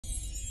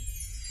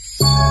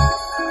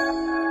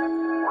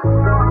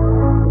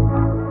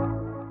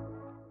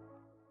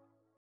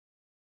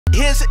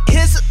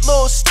Here's a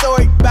little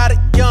story about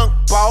a young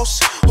boss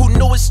who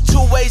knew it's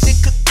two ways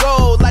it could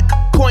go, like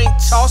a coin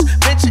toss.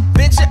 Venture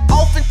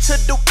off into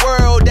the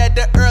world at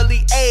the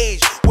early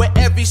age, where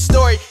every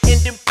story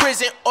ended in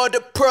prison or the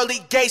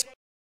pearly gates.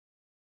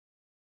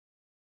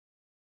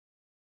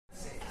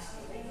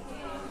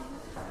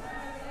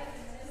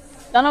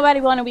 Don't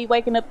nobody want to be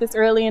waking up this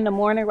early in the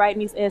morning writing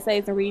these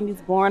essays and reading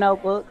these boring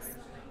old books.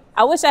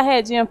 I wish I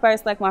had gym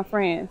first like my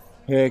friends.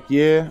 Heck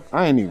yeah,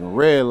 I ain't even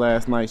read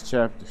last night's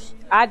chapters.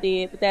 I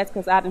did, but that's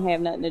because I didn't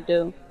have nothing to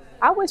do.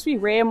 I wish we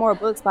read more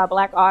books by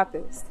black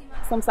authors.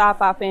 Some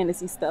sci-fi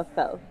fantasy stuff,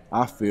 though.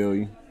 I feel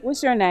you.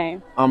 What's your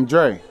name? I'm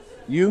Dre.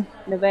 You?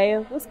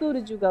 Nevaeh. What school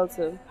did you go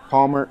to?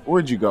 Palmer.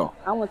 Where'd you go?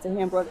 I went to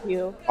Hembrook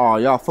Hill. Oh,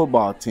 y'all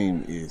football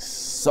team is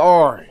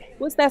sorry.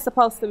 What's that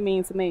supposed to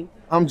mean to me?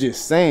 I'm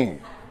just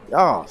saying.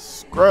 Y'all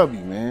scrubby,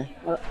 man.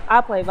 Well, I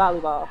play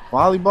volleyball.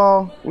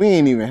 Volleyball? We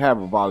ain't even have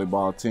a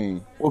volleyball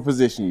team. What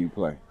position you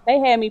play? They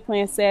had me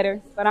playing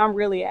setter, but I'm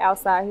really an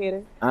outside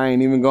hitter. I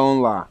ain't even gonna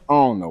lie. I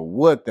don't know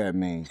what that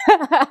means.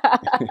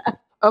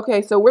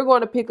 Okay, so we're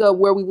going to pick up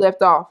where we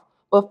left off.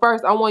 But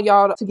first, I want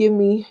y'all to give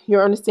me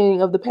your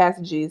understanding of the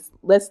passages.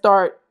 Let's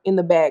start in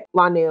the back.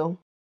 Lionel.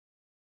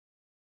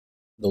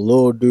 The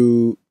little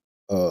dude,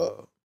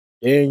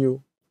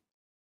 Daniel,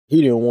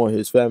 he didn't want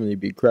his family to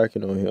be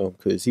cracking on him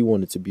because he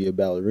wanted to be a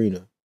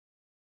ballerina.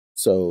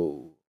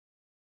 So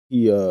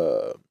he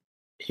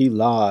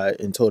lied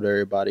and told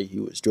everybody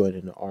he was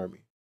joining the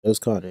army. That's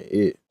kind of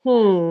it.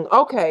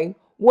 Okay.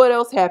 What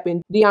else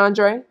happened?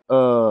 DeAndre?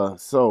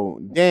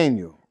 So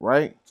Daniel,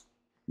 right?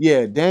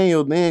 Yeah,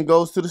 Daniel then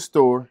goes to the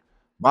store,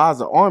 buys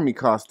an army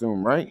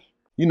costume, right?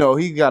 You know,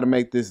 he got to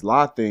make this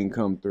lie thing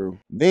come through.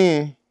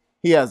 Then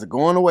he has a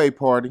going away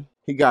party.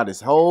 He got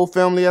his whole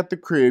family at the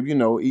crib, you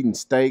know, eating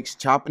steaks,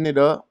 chopping it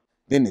up.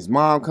 Then his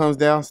mom comes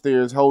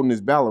downstairs holding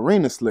his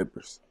ballerina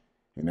slippers.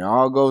 And it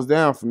all goes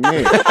down from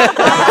there.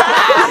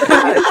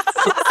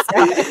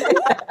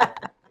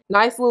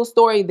 Nice little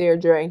story there,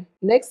 Dre.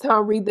 Next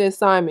time, read the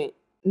assignment.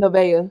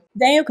 Nevaeh.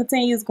 Daniel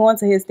continues going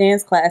to his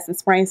dance class and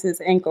sprains his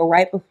ankle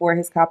right before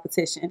his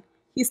competition.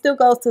 He still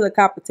goes to the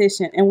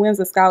competition and wins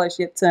a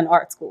scholarship to an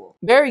art school.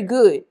 Very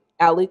good,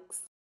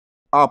 Alex.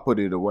 I'll put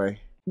it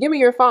away. Give me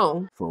your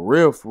phone. For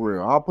real,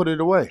 I'll put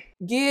it away.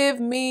 Give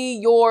me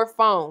your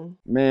phone.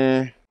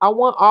 Man. I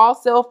want all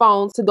cell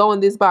phones to go in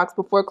this box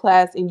before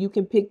class, and you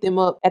can pick them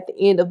up at the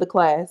end of the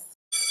class.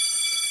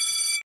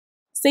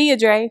 See you,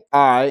 Dre.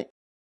 All right.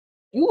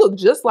 You look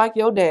just like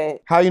your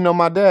dad. How you know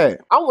my dad?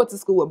 I went to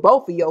school with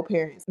both of your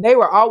parents. They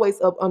were always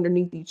up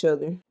underneath each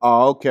other.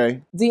 Oh,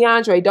 okay.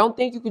 DeAndre, don't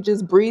think you could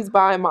just breeze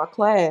by in my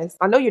class.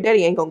 I know your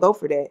daddy ain't gonna go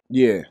for that.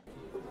 Yeah.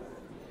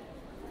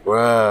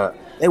 Bruh,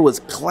 they was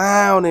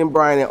clowning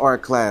Brian in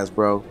art class,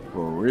 bro.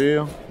 For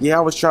real? Yeah,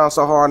 I was trying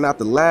so hard not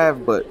to laugh,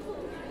 but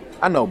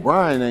I know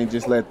Brian ain't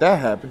just let that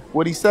happen.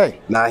 What'd he say?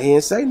 nah, he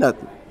didn't say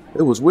nothing.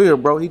 It was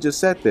weird, bro. He just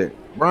sat there.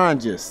 Brian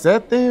just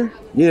sat there?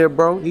 Yeah,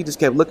 bro. He just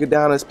kept looking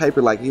down at his paper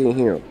like he didn't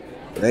hear him.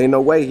 There ain't no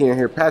way he didn't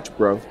hear Patrick,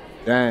 bro.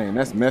 Dang,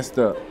 that's messed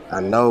up.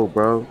 I know,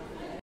 bro.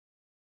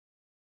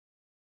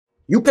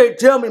 You can't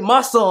tell me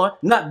my son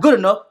not good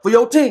enough for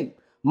your team.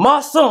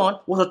 My son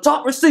was a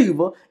top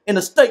receiver in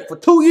the state for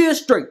 2 years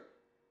straight.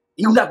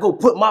 You not gonna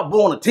put my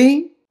boy on a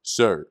team?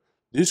 Sir,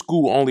 this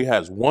school only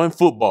has one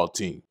football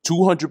team.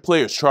 200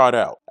 players tried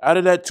out. Out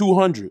of that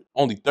 200,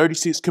 only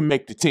 36 can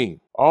make the team.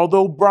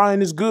 Although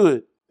Brian is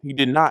good, he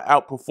did not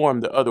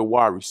outperform the other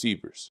wide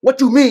receivers.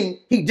 What you mean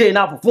he did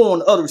not perform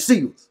the other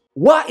receivers?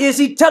 Why is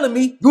he telling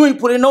me you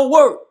ain't put in no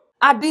work?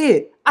 I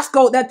did. I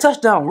scored that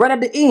touchdown right at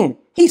the end.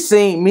 He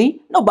seen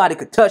me. Nobody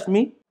could touch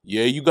me.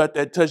 Yeah, you got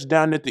that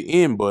touchdown at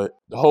the end, but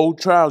the whole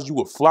trials you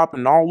were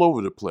flopping all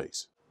over the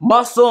place.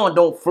 My son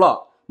don't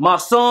flop. My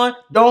son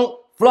don't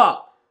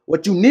flop.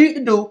 What you need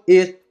to do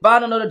is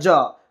find another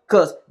job,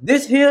 cause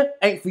this here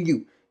ain't for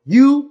you.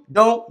 You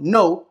don't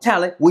know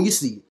talent when you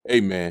see it.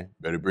 Hey man,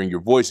 better bring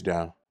your voice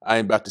down. I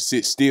ain't about to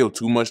sit still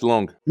too much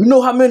longer. You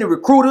know how many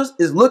recruiters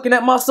is looking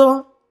at my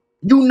son?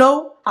 You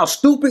know how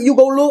stupid you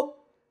gonna look?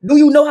 Do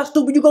you know how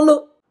stupid you gonna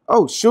look?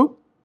 Oh, shoot.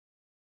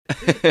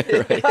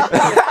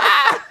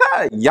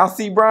 Y'all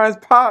see Brian's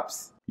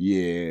pops?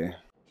 Yeah.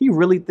 He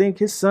really think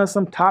his son's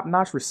some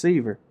top-notch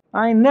receiver.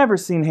 I ain't never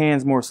seen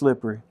hands more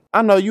slippery.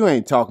 I know you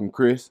ain't talking,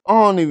 Chris. I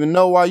don't even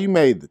know why you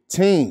made the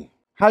team.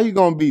 How you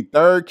gonna be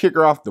third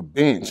kicker off the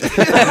bench?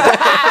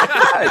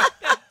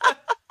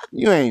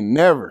 You ain't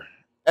never,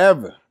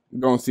 ever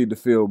gonna see the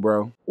field,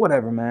 bro.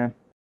 Whatever, man.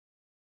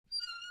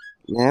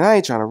 Man, I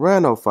ain't trying to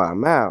run no 5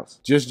 miles.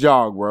 Just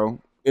jog, bro.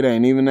 It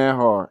ain't even that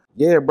hard.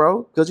 Yeah,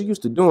 bro, because you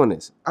used to doing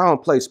this. I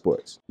don't play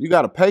sports. You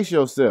gotta pace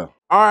yourself.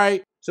 All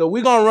right, so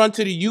we're gonna run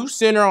to the youth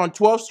center on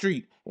 12th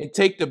Street and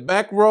take the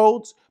back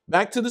roads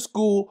back to the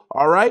school.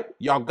 All right,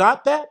 y'all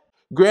got that?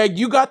 Greg,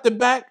 you got the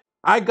back.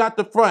 I got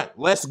the front.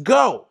 Let's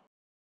go.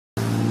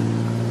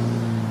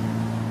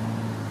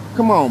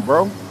 Come on,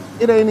 bro.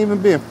 It ain't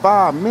even been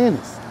 5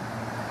 minutes.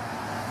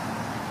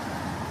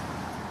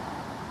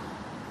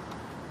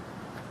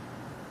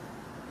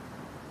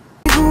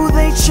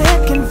 they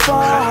checking for?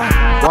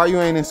 Why you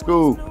ain't in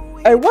school?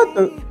 Hey, what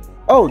the?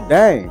 Oh,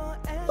 dang.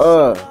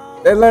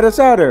 They let us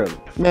out early.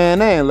 Man,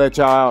 they ain't let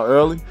y'all out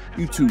early.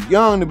 You too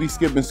young to be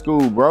skipping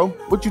school, bro.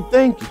 What you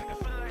thinking?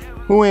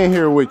 Who in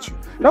here with you?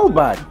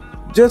 Nobody.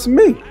 Just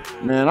me.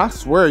 Man, I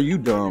swear you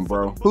dumb,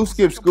 bro. Who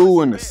skipped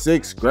school in the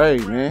 6th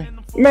grade,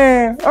 man?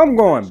 Man, I'm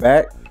going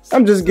back.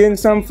 I'm just getting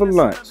something for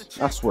lunch.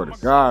 I swear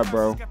to God,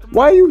 bro.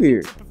 Why you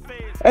here?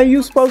 Ain't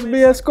you supposed to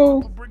be at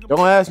school? Don't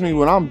ask me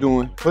what I'm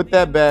doing. Put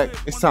that back.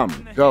 It's time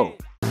to go.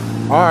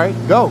 All right,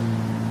 go.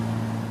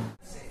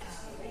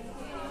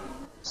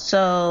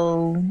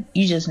 So,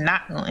 you just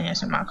not gonna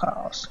answer my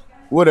calls?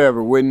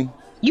 Whatever, Whitney.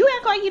 You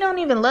act like you don't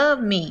even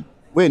love me.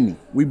 Whitney,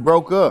 we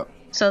broke up.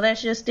 So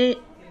that's just it?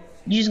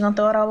 You just gonna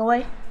throw it all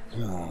away?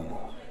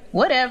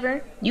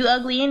 Whatever. You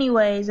ugly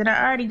anyways, and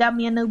I already got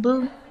me a new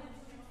boo.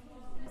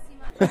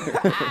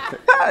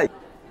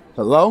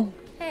 Hello?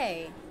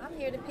 Hey, I'm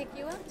here to pick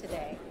you up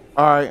today.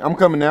 All right, I'm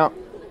coming out.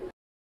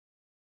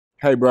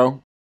 Hey,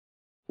 bro.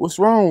 What's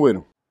wrong with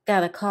him?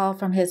 Got a call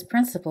from his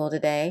principal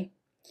today.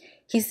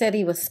 He said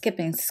he was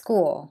skipping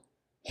school.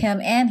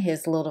 Him and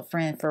his little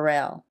friend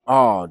Pharrell.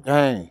 Oh,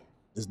 dang.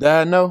 Does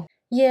Dad know?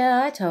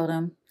 Yeah, I told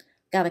him.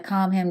 Gotta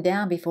calm him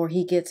down before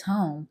he gets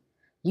home.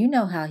 You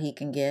know how he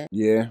can get.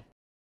 Yeah.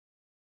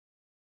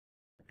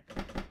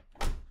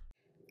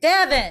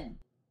 Devin!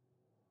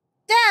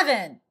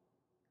 Devin!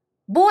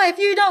 Boy, if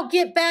you don't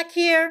get back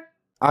here.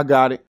 I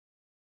got it.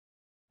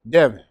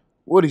 Devin,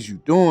 what is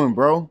you doing,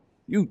 bro?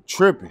 You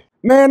tripping.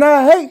 Man,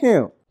 I hate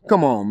him.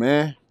 Come on,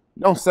 man.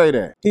 Don't say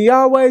that. He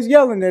always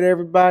yelling at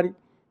everybody.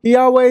 He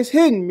always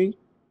hitting me.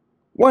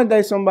 One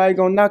day somebody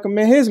gonna knock him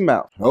in his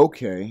mouth.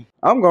 Okay.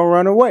 I'm gonna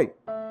run away.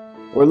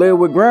 Or live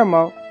with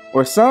grandma.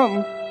 Or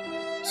something.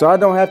 So I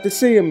don't have to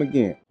see him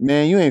again.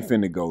 Man, you ain't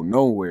finna go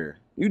nowhere.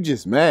 You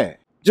just mad.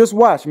 Just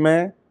watch,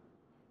 man.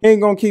 He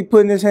ain't gonna keep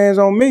putting his hands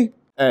on me.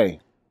 Hey,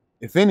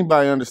 if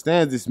anybody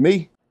understands it's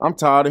me, I'm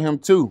tired of him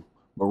too.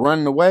 But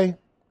running away,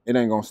 it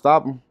ain't gonna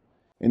stop him.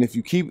 And if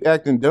you keep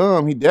acting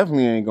dumb, he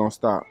definitely ain't gonna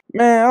stop.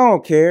 Man, I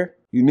don't care.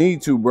 You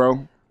need to,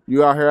 bro.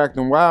 You out here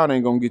acting wild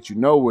ain't gonna get you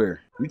nowhere.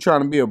 You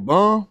trying to be a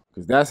bum?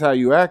 Cause that's how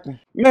you acting?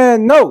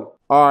 Man, no.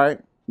 All right,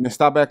 then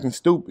stop acting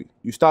stupid.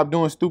 You stop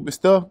doing stupid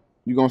stuff,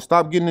 you gonna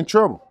stop getting in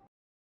trouble.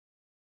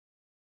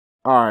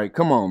 All right,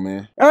 come on,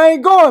 man. I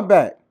ain't going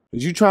back.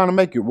 Is you trying to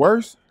make it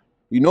worse?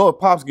 You know if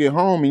Pops get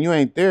home and you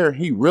ain't there,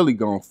 he really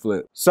gonna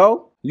flip.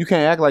 So? You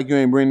can't act like you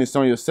ain't bringing this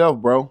on yourself,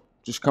 bro.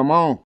 Just come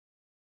on.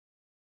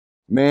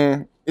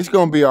 Man, it's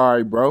gonna be all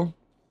right, bro.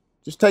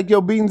 Just take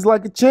your beatings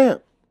like a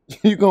champ.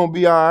 You gonna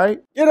be all right.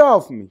 Get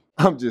off me.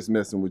 I'm just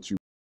messing with you.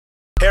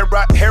 Hear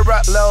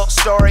a little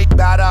story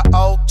about a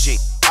OG.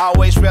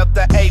 Always rep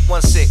the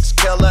 816,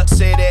 Killer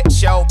City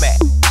Showman.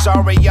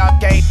 Sorry y'all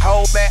can't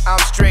hold me, I'm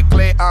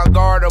strictly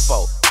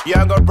unguardable.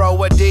 Younger bro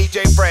with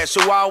DJ Fresh,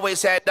 who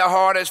always had the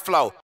hardest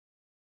flow.